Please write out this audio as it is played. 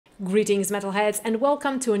Greetings metalheads, and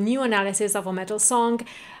welcome to a new analysis of a metal song,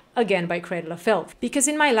 again by Cradle of Filth. Because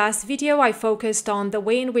in my last video I focused on the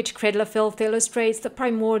way in which Cradle of Filth illustrates the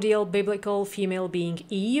primordial biblical female being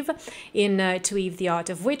Eve in To Eve the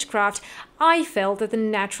Art of Witchcraft, I felt that the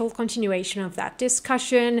natural continuation of that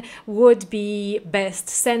discussion would be best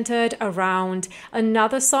centered around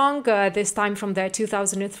another song, this time from their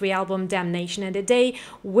 2003 album Damnation and a Day,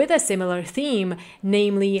 with a similar theme,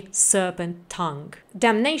 namely Serpent Tongue.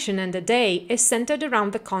 Damnation and a Day is centered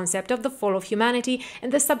around the concept of the fall of humanity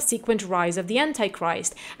and the subsequent rise of the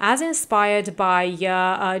Antichrist, as inspired by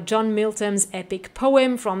John Milton's epic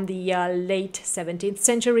poem from the late 17th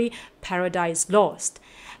century, Paradise Lost.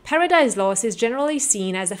 Paradise Lost is generally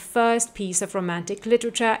seen as a first piece of romantic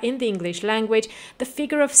literature in the English language, the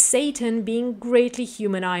figure of Satan being greatly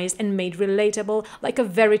humanized and made relatable like a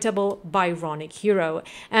veritable Byronic hero.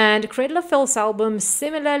 And Cradle of Filth's album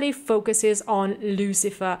similarly focuses on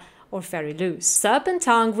Lucifer or Fairy Loose. Serpent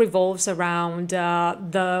Tongue revolves around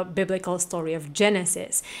the biblical story of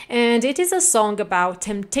Genesis, and it is a song about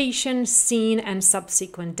temptation, sin, and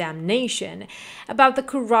subsequent damnation, about the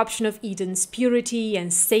corruption of Eden's purity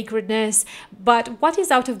and sacredness. But what is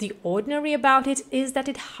out of the ordinary about it is that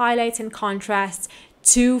it highlights and contrasts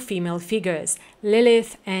two female figures,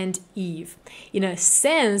 Lilith and Eve. In a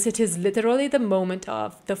sense, it is literally the moment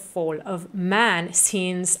of the fall of man,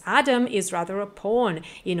 since Adam is rather a pawn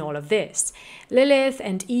in all of this. Lilith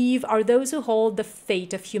and Eve are those who hold the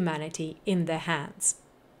fate of humanity in their hands.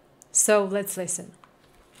 So let's listen.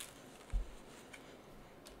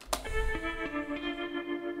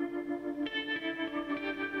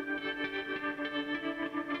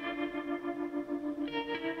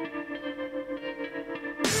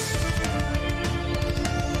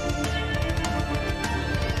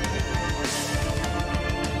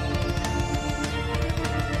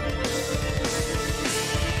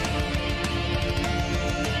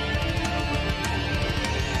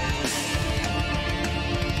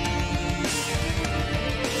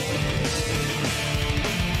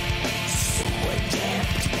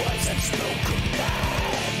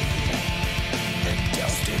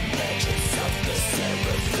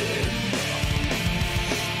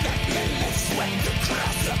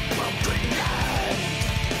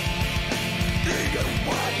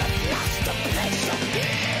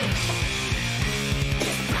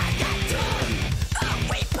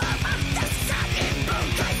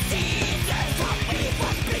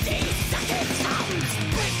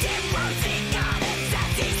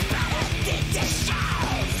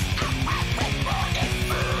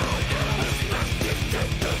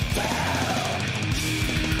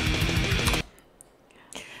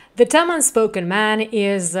 The term unspoken man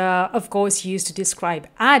is, of course, used to describe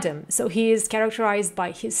Adam. So he is characterized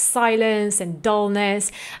by his silence and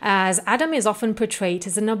dullness, as Adam is often portrayed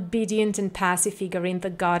as an obedient and passive figure in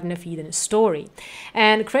the Garden of Eden story.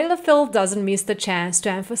 And Cradle of Filth doesn't miss the chance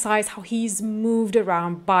to emphasize how he's moved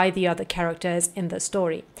around by the other characters in the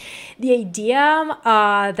story. The idea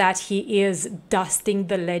that he is dusting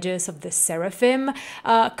the ledgers of the seraphim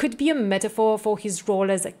could be a metaphor for his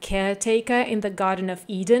role as a caretaker in the Garden of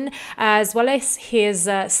Eden, as well as his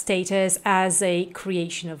status as a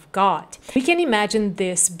creation of God. We can imagine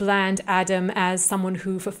this bland Adam as someone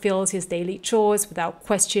who fulfills his daily chores without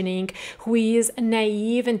questioning, who is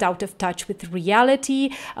naive and out of touch with reality,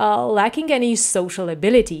 lacking any social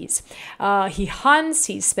abilities. He hunts,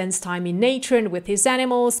 he spends time in nature and with his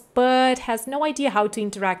animals, but has no idea how to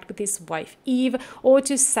interact with his wife Eve or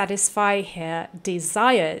to satisfy her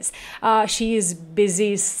desires. She is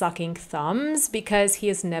busy sucking thumbs because he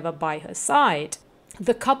is never by her side.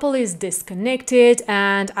 The couple is disconnected,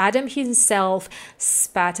 and Adam himself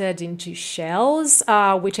spattered into shells,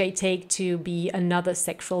 which I take to be another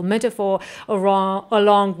sexual metaphor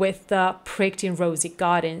along with pricked in rosy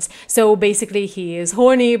gardens. So basically he is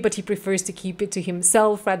horny, but he prefers to keep it to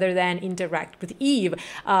himself rather than interact with Eve,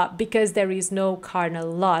 because there is no carnal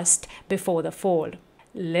lust before the fall.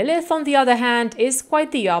 Lilith, on the other hand, is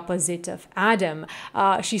quite the opposite of Adam.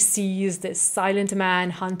 She sees this silent man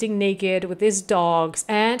hunting naked with his dogs,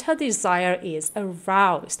 and her desire is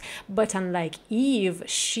aroused. But unlike Eve,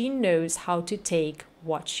 she knows how to take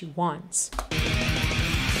what she wants.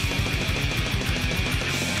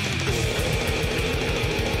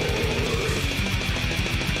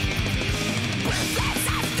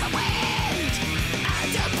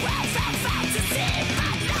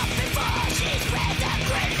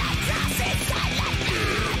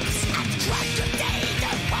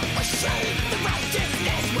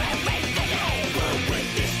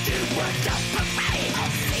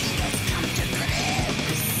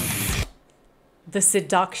 The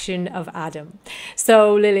seduction of Adam.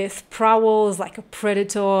 So Lilith prowls like a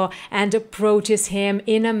predator and approaches him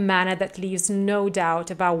in a manner that leaves no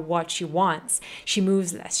doubt about what she wants. She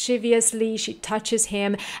moves lasciviously, she touches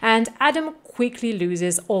him, and Adam quickly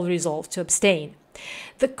loses all resolve to abstain.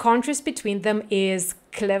 The contrast between them is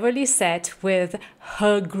cleverly set with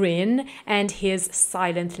her grin and his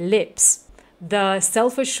silent lips. The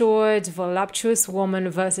self-assured, voluptuous woman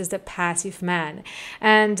versus the passive man.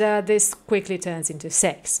 And this quickly turns into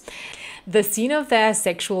sex. The scene of their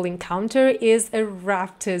sexual encounter is a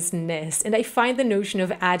raptor's nest, and I find the notion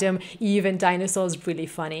of Adam, Eve, and dinosaurs really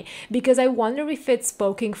funny, because I wonder if it's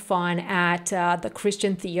poking fun at the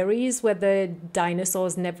Christian theories where the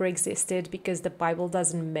dinosaurs never existed because the Bible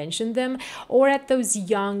doesn't mention them, or at those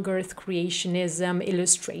young earth creationism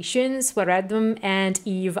illustrations where Adam and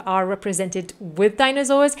Eve are represented with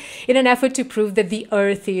dinosaurs in an effort to prove that the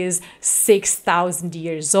earth is 6,000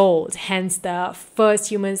 years old, hence the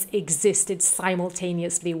first humans existed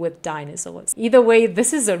simultaneously with dinosaurs. Either way,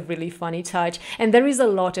 this is a really funny touch, and there is a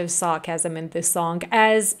lot of sarcasm in this song,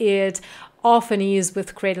 as it often is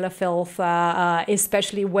with Cradle of Filth,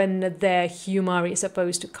 especially when their humor is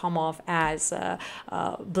supposed to come off as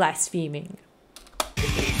blaspheming.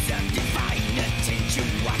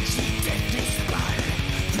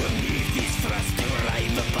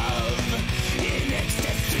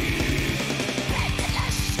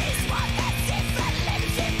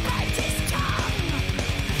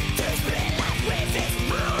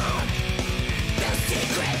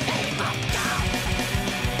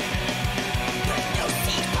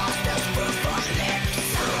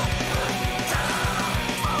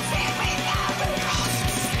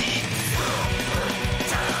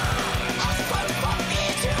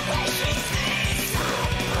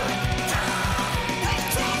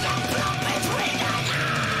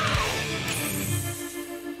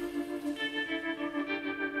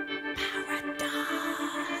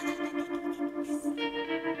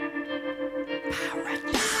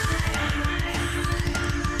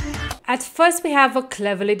 At first, we have a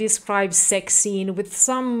cleverly described sex scene with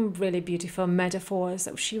some really beautiful metaphors.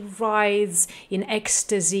 So she writhes in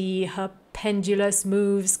ecstasy, her pendulous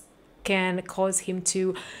moves can cause him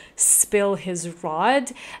to spill his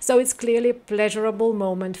rod. So it's clearly a pleasurable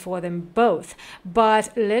moment for them both.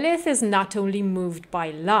 But Lilith is not only moved by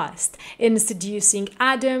lust. In seducing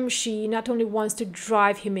Adam, she not only wants to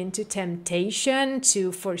drive him into temptation,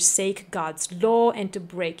 to forsake God's law and to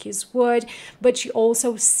break his word, but she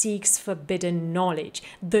also seeks forbidden knowledge,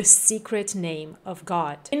 the secret name of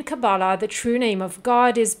God. In Kabbalah, the true name of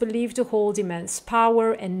God is believed to hold immense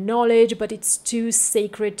power and knowledge, but it's too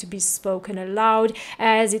sacred to be spoken aloud,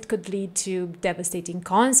 as it could lead to devastating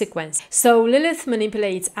consequences. So Lilith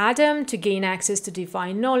manipulates Adam to gain access to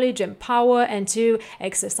divine knowledge and power and to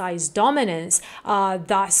exercise dominance,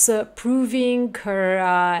 thus proving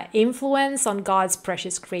her influence on God's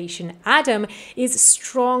precious creation Adam is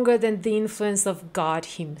stronger than the influence of God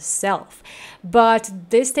himself. But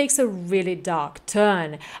this takes a really dark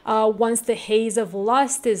turn. Once the haze of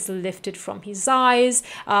lust is lifted from his eyes,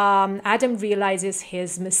 Adam realizes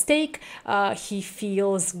his mistake. He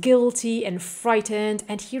feels guilty and frightened,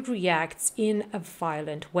 and he reacts in a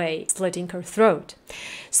violent way, slitting her throat.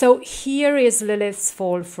 So here is Lilith's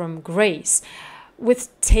fall from grace. With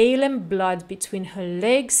tail and blood between her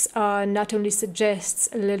legs, not only suggests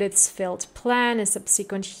Lilith's failed plan and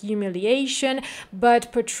subsequent humiliation,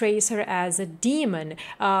 but portrays her as a demon.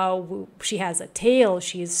 She has a tail,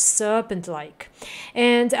 she is serpent-like.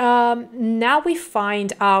 And now we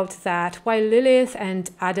find out that while Lilith and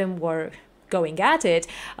Adam were going at it,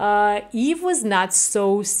 Eve was not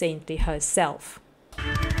so saintly herself.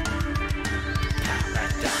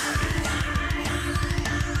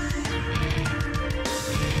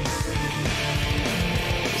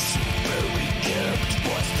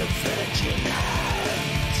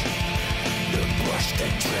 The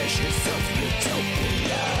treasures of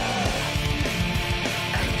utopia,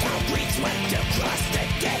 and our wings went across the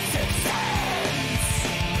desert sands.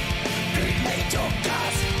 Be made of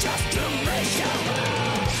gas just to measure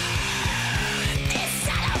us. This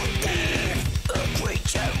shadow thief, a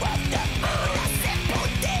creature of the moon, a simple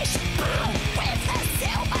dish bound with a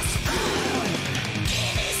silver spoon.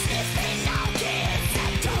 It is sniffing our kids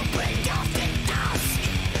and opened off the dusk.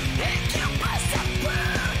 Incubus of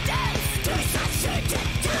prudence to such a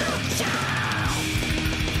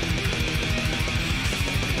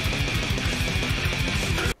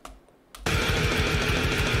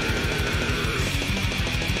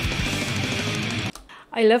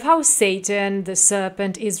I love how Satan, the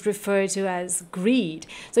serpent, is referred to as greed.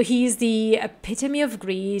 So he's the epitome of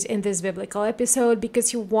greed in this biblical episode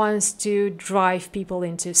because he wants to drive people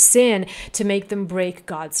into sin, to make them break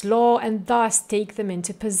God's law and thus take them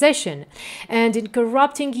into possession. And in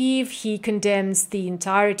corrupting Eve, he condemns the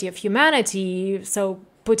entirety of humanity, so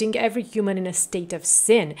putting every human in a state of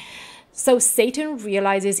sin. So Satan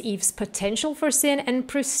realizes Eve's potential for sin and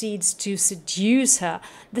proceeds to seduce her.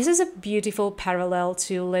 This is a beautiful parallel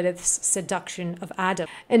to Lilith's seduction of Adam.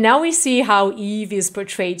 And now we see how Eve is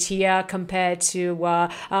portrayed here compared to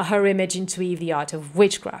her image in To Eve, the Art of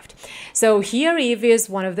Witchcraft. So here Eve is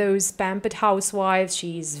one of those pampered housewives.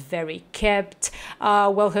 She's very kept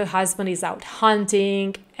while her husband is out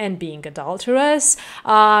hunting and being adulterous.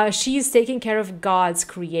 She's taking care of God's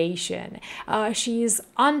creation. She's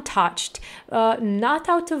untouched, not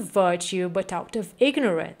out of virtue, but out of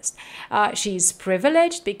ignorance. She's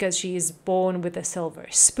privileged because she is born with a silver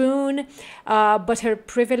spoon, but her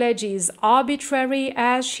privilege is arbitrary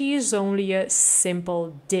as she is only a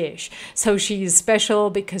simple dish. So she is special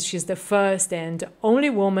because she's the first and only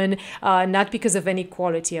woman, not because of any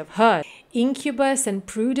quality of hers. Incubus and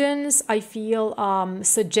Prudence, I feel,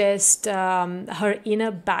 suggest her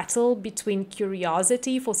inner battle between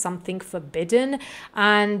curiosity for something forbidden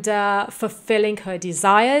and fulfilling her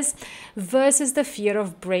desires versus the fear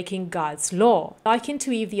of breaking God's law. Like in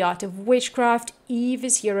To Eve, the Art of Witchcraft, Eve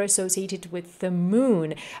is here associated with the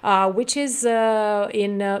moon, which is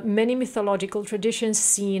in many mythological traditions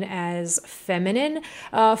seen as feminine,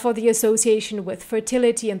 for the association with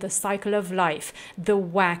fertility and the cycle of life, the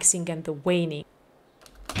waxing and the waning.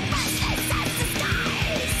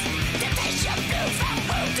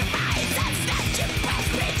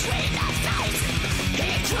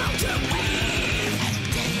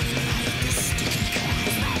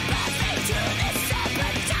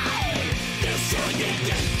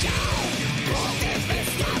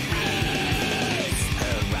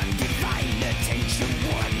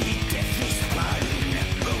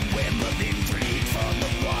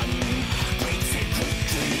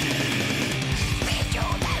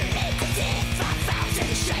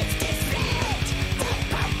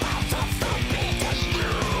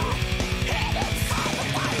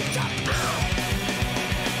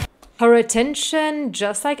 Her attention,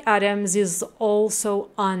 just like Adam's, is also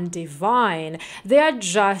undivine. They are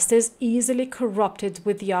just as easily corrupted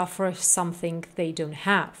with the offer of something they don't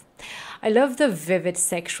have. I love the vivid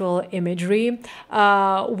sexual imagery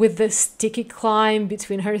with the sticky climb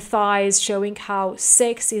between her thighs, showing how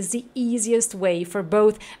sex is the easiest way for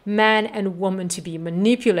both man and woman to be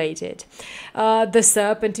manipulated. The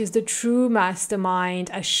serpent is the true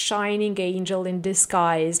mastermind, a shining angel in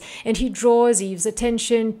disguise, and he draws Eve's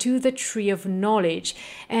attention to the tree of knowledge,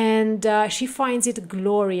 and she finds it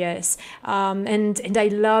glorious. And I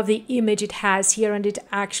love the image it has here, and it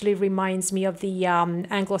actually reminds me of the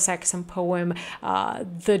Anglo-Saxon poem,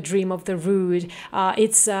 The Dream of the Rood.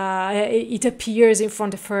 It appears in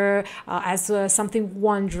front of her as something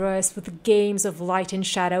wondrous with games of light and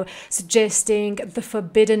shadow, suggesting the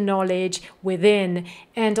forbidden knowledge within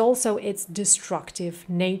and also its destructive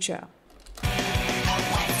nature.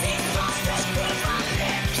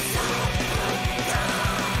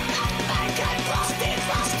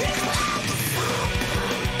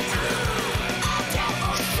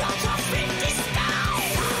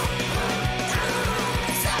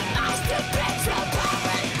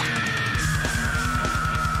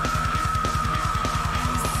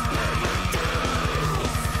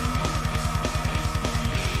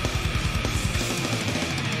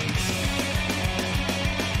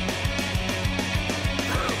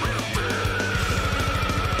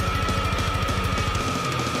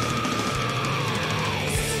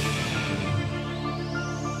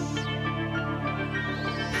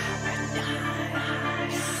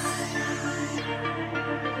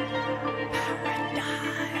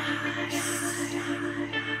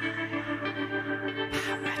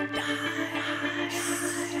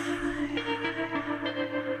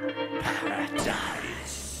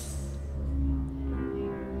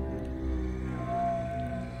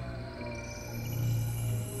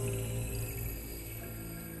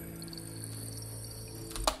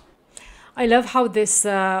 I love how this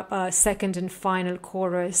second and final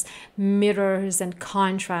chorus mirrors and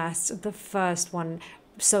contrasts the first one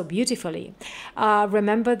so beautifully.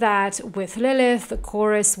 Remember that with Lilith, the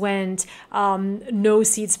chorus went, no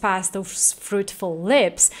seeds past those fruitful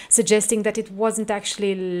lips, suggesting that it wasn't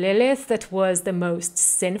actually Lilith that was the most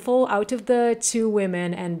sinful out of the two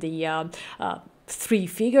women and the three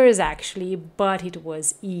figures actually, but it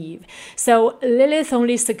was Eve. So Lilith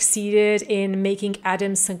only succeeded in making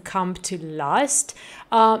Adam succumb to lust.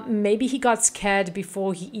 Maybe he got scared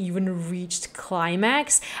before he even reached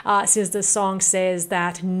climax, since the song says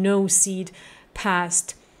that no seed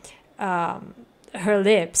passed her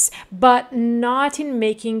lips, but not in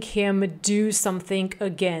making him do something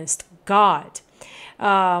against God.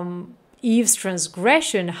 Eve's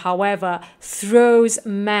transgression, however, throws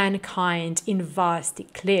mankind in vast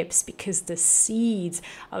eclipse, because the seeds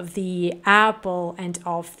of the apple and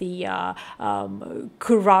of the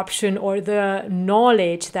corruption or the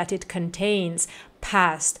knowledge that it contains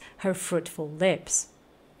passed her fruitful lips.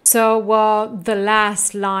 So the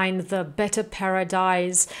last line, the better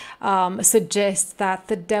paradise, suggests that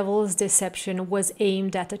the devil's deception was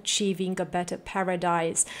aimed at achieving a better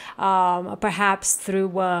paradise, perhaps through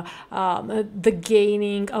the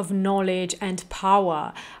gaining of knowledge and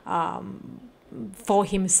power for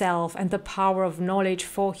himself, and the power of knowledge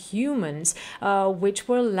for humans, which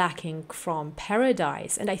were lacking from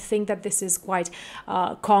paradise. And I think that this is quite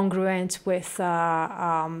congruent with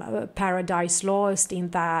Paradise Lost,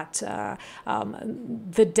 in that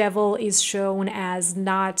the devil is shown as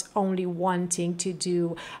not only wanting to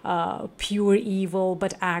do pure evil,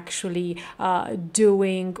 but actually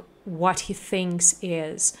doing what he thinks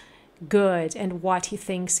is good and what he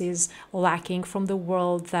thinks is lacking from the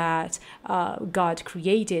world that God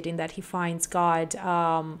created, in that he finds God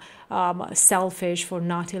selfish for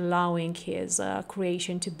not allowing his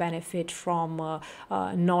creation to benefit from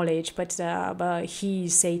knowledge, but he,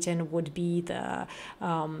 Satan, would be a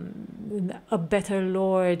better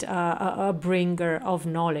Lord, a bringer of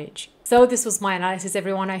knowledge. So this was my analysis,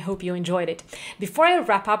 everyone. I hope you enjoyed it. Before I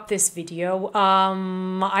wrap up this video,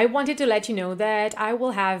 I wanted to let you know that I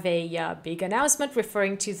will have a big announcement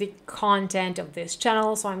referring to the content of this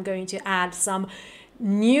channel. So I'm going to add some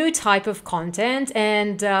new type of content,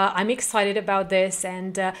 and I'm excited about this,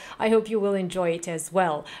 and I hope you will enjoy it as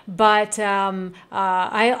well. But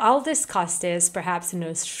I'll discuss this perhaps in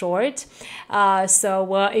a short,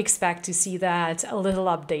 so expect to see that a little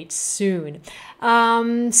update soon.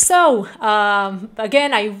 Again,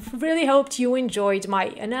 I really hoped you enjoyed my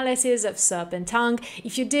analysis of Serpent Tongue.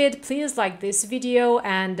 If you did, please like this video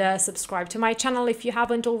and subscribe to my channel if you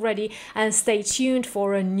haven't already, and stay tuned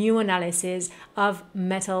for a new analysis of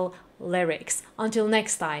metal lyrics. Until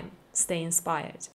next time, stay inspired.